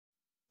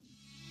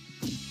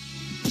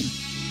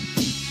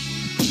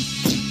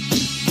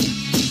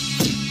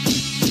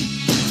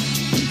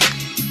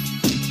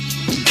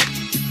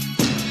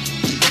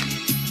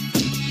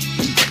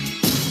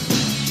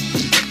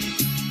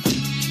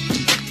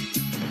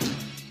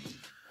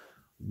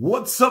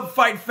What's up,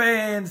 fight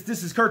fans?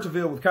 This is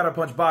Kurtaville with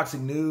Counterpunch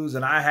Boxing News,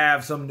 and I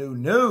have some new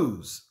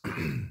news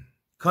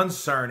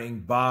concerning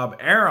Bob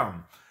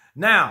Arum.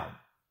 Now,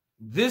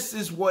 this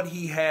is what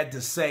he had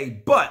to say,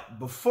 but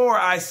before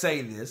I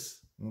say this,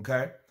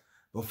 okay,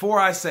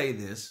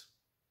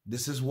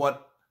 this is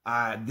what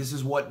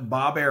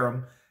Bob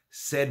Arum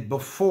said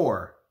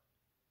before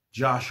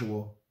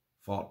Joshua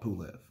fought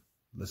Pulev.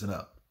 Listen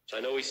up. I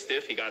know he's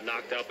stiff. He got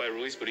knocked out by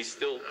Ruiz, but he's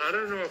still... I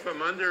don't know if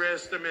I'm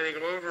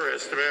underestimating or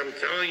overestimating. I'm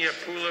telling you,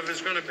 Pulev is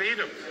going to beat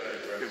him.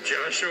 If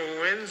Joshua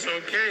wins,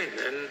 okay,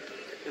 then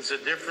it's a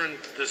different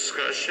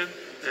discussion.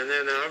 And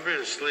then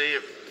obviously,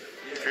 if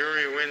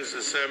Fury wins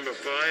December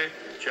 5,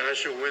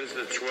 Joshua wins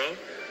the 12th,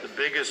 the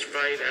biggest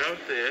fight out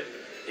there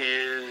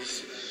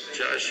is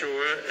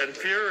Joshua and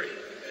Fury.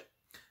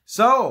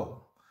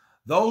 So,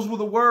 those were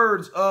the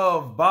words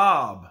of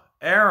Bob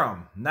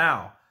Arum.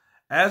 Now,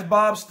 as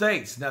Bob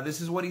states, now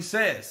this is what he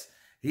says.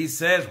 He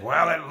says,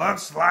 well, it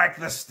looks like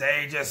the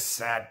stage is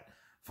set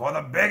for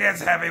the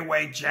biggest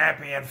heavyweight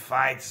champion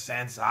fight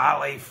since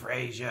Ali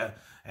Frazier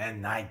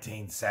in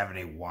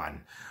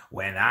 1971,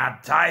 when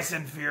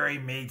Tyson Fury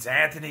meets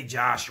Anthony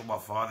Joshua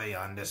for the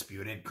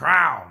undisputed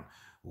crown.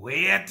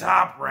 We at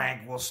Top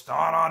Rank will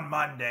start on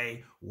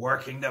Monday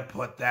working to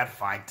put that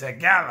fight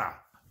together.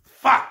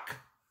 Fuck!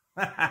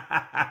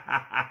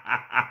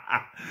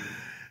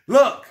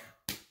 Look.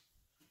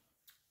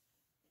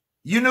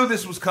 You knew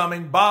this was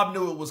coming. Bob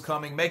knew it was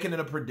coming. Making it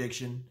a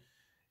prediction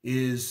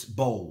is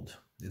bold.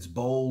 It's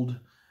bold,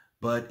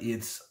 but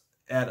it's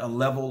at a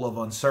level of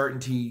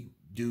uncertainty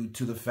due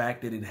to the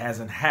fact that it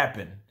hasn't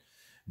happened.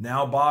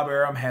 Now Bob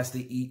Arum has to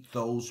eat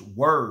those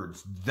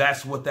words.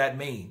 That's what that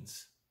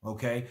means.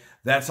 Okay?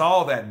 That's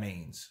all that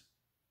means.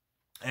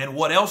 And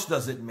what else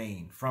does it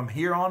mean? From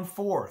here on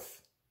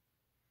forth,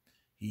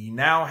 he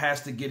now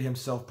has to get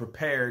himself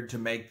prepared to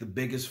make the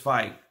biggest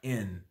fight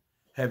in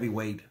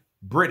heavyweight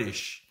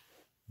British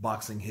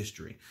boxing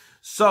history.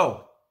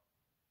 So,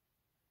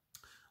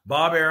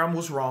 Bob Arum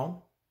was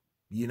wrong.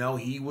 You know,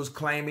 he was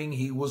claiming,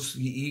 he was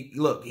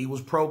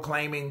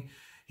proclaiming,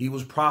 he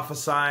was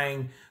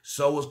prophesying.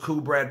 So was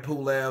Kubrat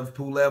Pulev.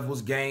 Pulev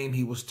was game.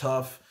 He was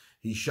tough.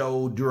 He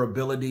showed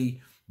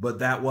durability, but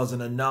that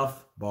wasn't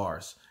enough,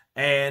 bars.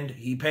 And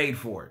he paid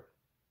for it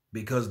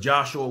because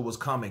Joshua was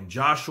coming.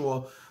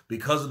 Joshua,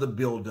 because of the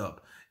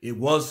buildup, it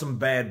was some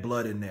bad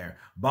blood in there.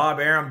 Bob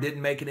Arum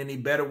didn't make it any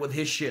better with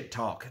his shit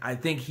talk. I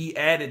think he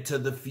added to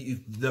the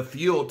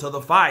fuel to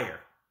the fire.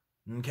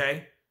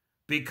 Okay?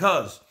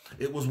 Because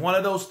it was one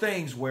of those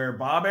things where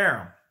Bob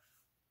Arum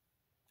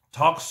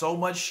talked so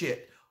much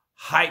shit,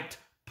 hyped,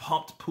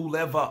 pumped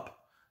Pulev up.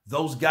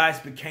 Those guys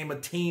became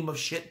a team of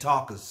shit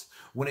talkers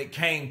when it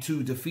came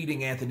to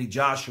defeating Anthony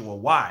Joshua.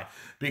 Why?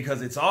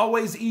 Because it's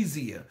always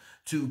easier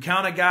to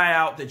count a guy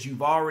out that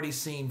you've already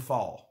seen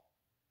fall.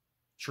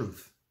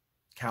 Truth.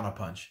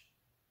 Counterpunch.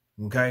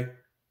 Okay?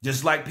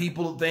 Just like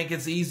people think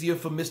it's easier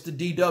for Mr.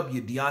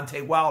 DW,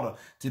 Deontay Wilder,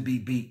 to be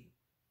beat.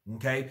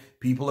 Okay?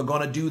 People are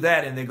going to do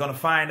that, and they're going to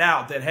find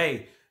out that,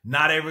 hey,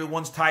 not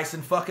everyone's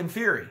Tyson fucking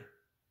Fury.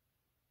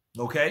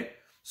 Okay?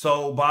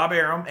 So Bob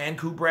Arum and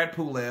Kubrat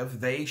Pulev,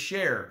 they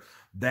share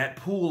that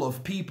pool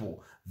of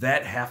people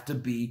that have to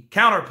be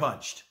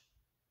counterpunched.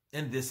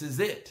 And this is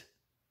it.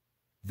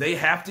 They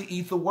have to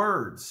eat the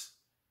words.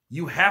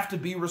 You have to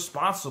be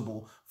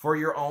responsible for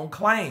your own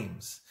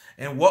claims.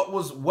 And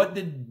what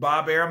did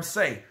Bob Arum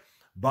say?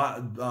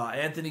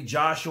 Anthony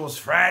Joshua's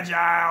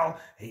fragile.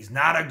 He's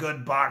not a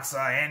good boxer.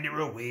 Andy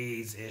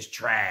Ruiz is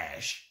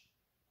trash.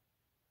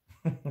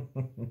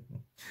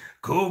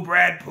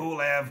 Kubrat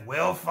Pulev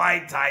will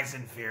fight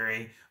Tyson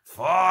Fury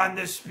for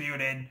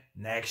undisputed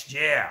next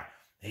year.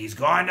 He's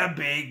going to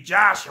beat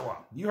Joshua.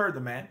 You heard the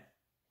man.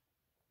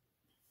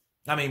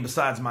 I mean,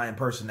 besides my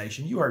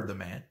impersonation, you heard the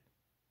man.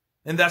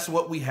 And that's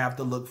what we have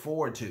to look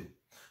forward to.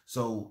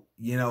 So,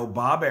 you know,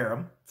 Bob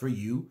Arum, for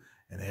you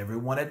and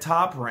everyone at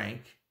Top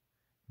Rank,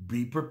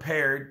 be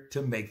prepared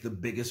to make the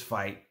biggest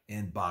fight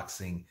in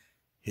boxing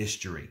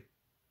history.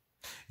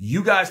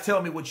 You guys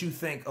tell me what you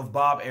think of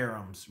Bob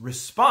Arum's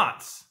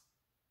response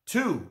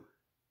to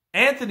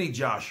Anthony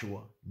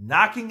Joshua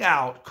knocking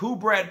out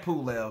Kubrat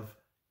Pulev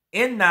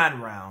in 9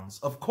 rounds.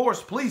 Of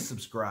course, please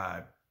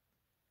subscribe.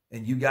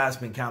 And you guys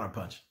been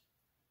Counterpunch.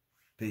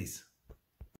 Peace.